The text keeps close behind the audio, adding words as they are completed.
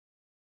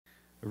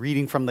A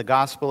reading from the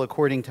Gospel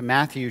according to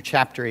Matthew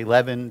chapter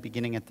 11,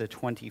 beginning at the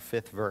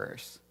 25th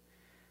verse.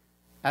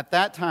 At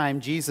that time,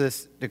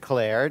 Jesus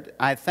declared,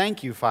 "I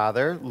thank you,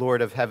 Father, Lord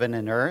of heaven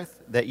and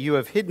earth, that you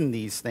have hidden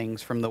these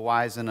things from the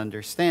wise and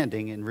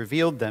understanding and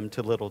revealed them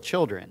to little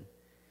children.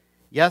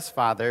 Yes,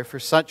 Father, for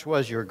such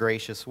was your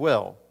gracious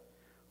will.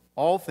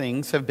 All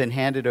things have been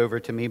handed over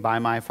to me by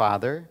my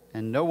Father,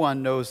 and no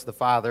one knows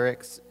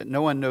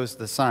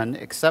the Son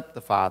except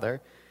the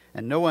Father,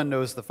 and no one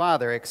knows the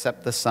Father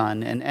except the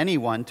Son, and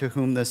anyone to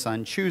whom the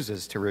Son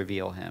chooses to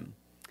reveal him.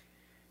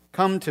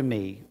 Come to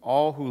me,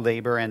 all who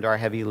labor and are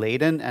heavy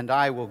laden, and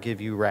I will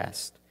give you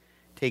rest.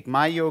 Take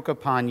my yoke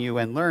upon you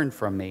and learn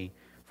from me,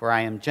 for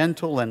I am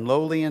gentle and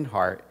lowly in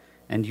heart,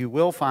 and you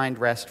will find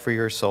rest for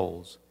your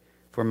souls.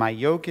 For my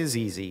yoke is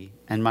easy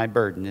and my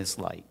burden is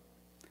light."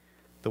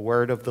 The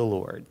word of the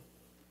Lord.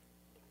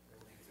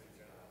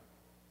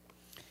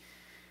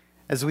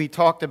 As we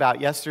talked about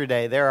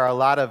yesterday, there are a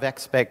lot of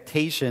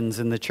expectations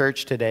in the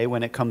church today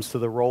when it comes to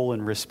the role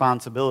and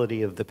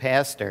responsibility of the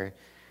pastor.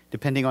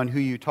 Depending on who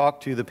you talk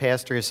to, the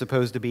pastor is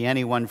supposed to be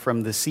anyone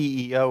from the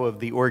CEO of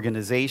the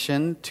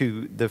organization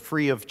to the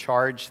free of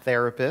charge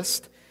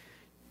therapist,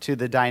 to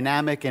the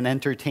dynamic and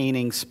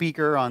entertaining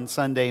speaker on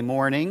Sunday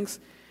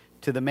mornings,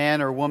 to the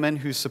man or woman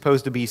who's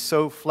supposed to be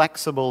so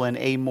flexible and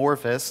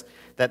amorphous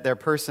that their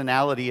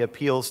personality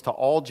appeals to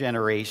all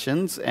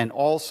generations and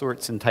all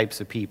sorts and types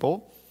of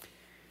people,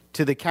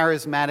 to the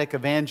charismatic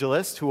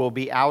evangelist who will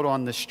be out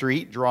on the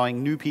street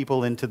drawing new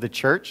people into the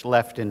church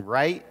left and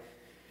right,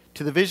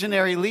 to the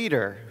visionary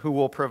leader who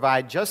will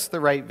provide just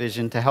the right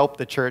vision to help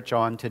the church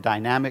on to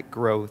dynamic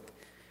growth,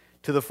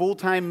 to the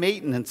full-time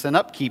maintenance and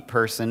upkeep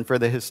person for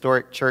the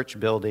historic church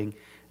building,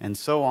 and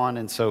so on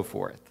and so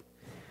forth.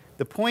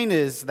 The point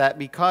is that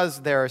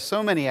because there are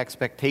so many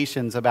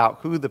expectations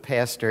about who the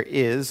pastor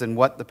is and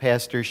what the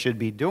pastor should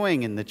be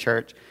doing in the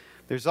church,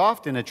 there's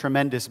often a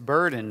tremendous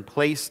burden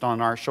placed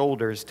on our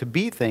shoulders to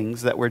be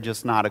things that we're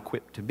just not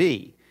equipped to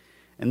be.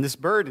 And this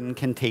burden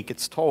can take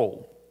its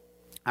toll.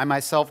 I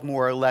myself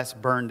more or less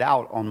burned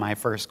out on my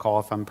first call,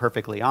 if I'm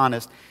perfectly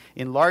honest,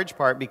 in large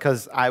part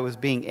because I was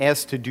being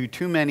asked to do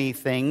too many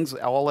things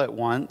all at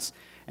once.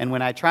 And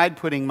when I tried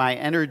putting my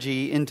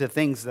energy into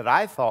things that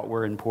I thought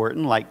were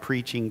important, like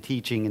preaching,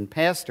 teaching, and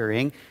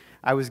pastoring,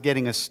 I was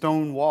getting a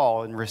stone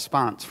wall in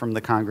response from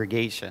the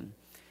congregation.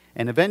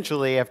 And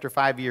eventually, after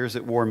 5 years,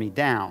 it wore me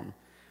down.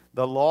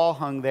 The law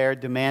hung there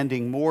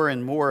demanding more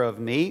and more of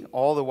me,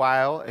 all the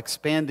while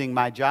expanding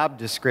my job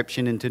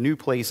description into new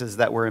places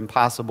that were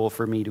impossible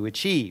for me to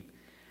achieve.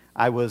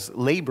 I was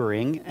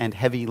laboring and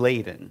heavy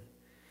laden.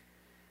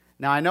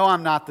 Now, I know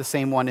I'm not the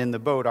same one in the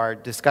boat. Our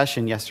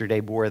discussion yesterday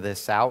bore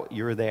this out.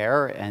 You're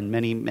there, and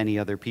many, many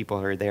other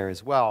people are there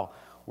as well.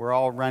 We're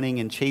all running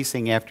and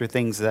chasing after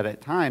things that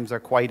at times are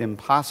quite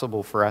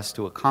impossible for us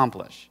to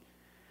accomplish.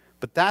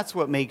 But that's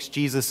what makes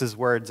Jesus'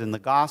 words in the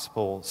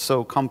gospel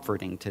so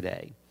comforting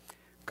today.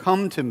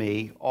 Come to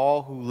me,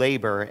 all who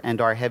labor and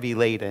are heavy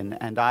laden,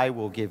 and I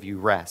will give you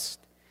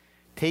rest.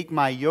 Take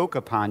my yoke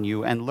upon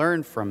you and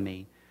learn from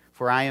me,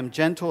 for I am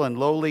gentle and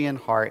lowly in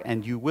heart,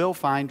 and you will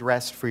find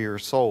rest for your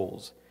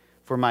souls.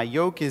 For my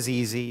yoke is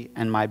easy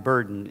and my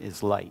burden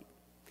is light.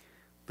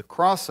 The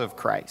cross of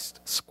Christ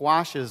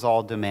squashes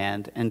all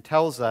demand and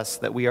tells us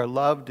that we are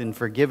loved and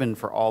forgiven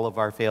for all of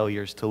our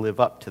failures to live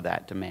up to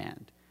that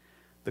demand.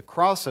 The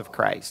cross of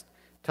Christ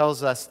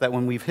tells us that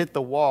when we've hit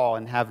the wall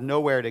and have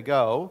nowhere to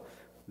go,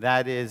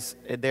 that is,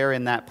 there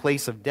in that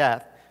place of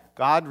death,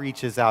 God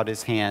reaches out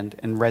his hand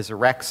and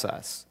resurrects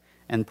us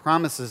and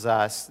promises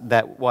us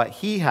that what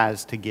he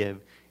has to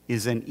give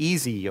is an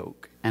easy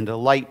yoke and a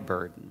light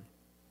burden.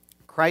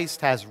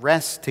 Christ has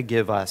rest to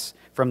give us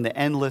from the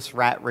endless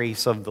rat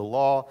race of the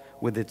law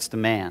with its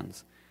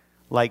demands.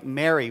 Like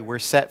Mary, we're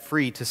set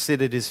free to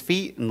sit at his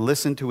feet and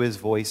listen to his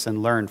voice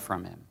and learn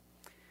from him.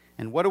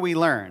 And what do we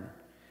learn?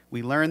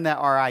 We learn that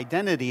our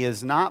identity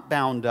is not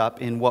bound up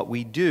in what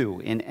we do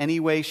in any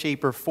way,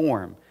 shape, or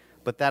form,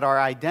 but that our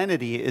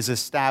identity is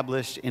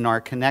established in our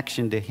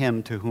connection to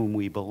him to whom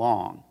we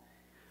belong.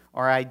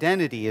 Our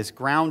identity is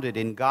grounded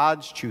in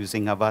God's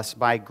choosing of us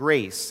by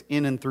grace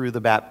in and through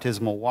the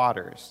baptismal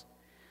waters.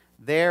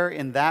 There,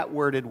 in that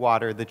worded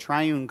water, the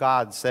triune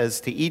God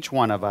says to each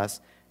one of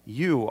us,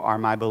 "You are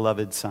my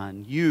beloved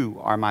son. You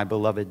are my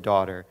beloved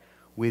daughter.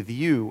 With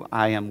you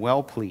I am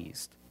well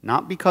pleased,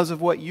 not because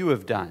of what you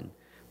have done,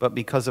 but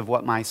because of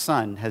what my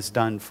son has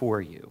done for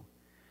you."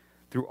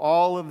 Through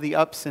all of the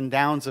ups and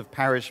downs of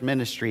parish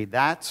ministry,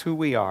 that's who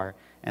we are,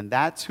 and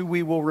that's who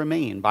we will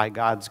remain by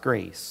God's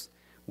grace.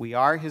 We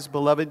are his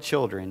beloved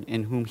children,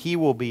 in whom he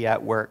will be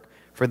at work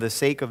for the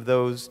sake of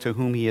those to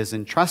whom he has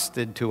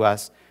entrusted to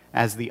us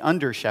as the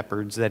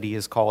under-shepherds that he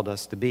has called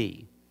us to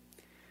be.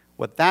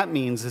 What that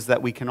means is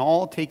that we can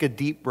all take a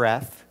deep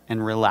breath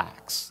and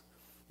relax.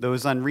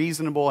 Those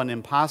unreasonable and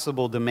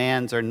impossible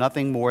demands are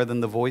nothing more than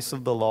the voice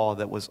of the law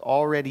that was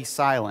already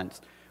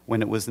silenced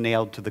when it was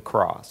nailed to the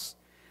cross.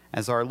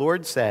 As our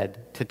Lord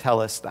said,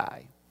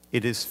 "Tetelestai,"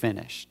 it is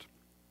finished.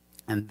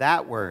 And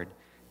that word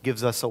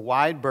gives us a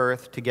wide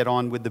berth to get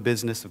on with the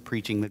business of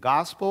preaching the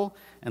gospel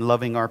and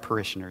loving our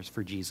parishioners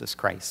for Jesus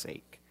Christ's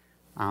sake.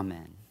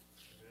 Amen.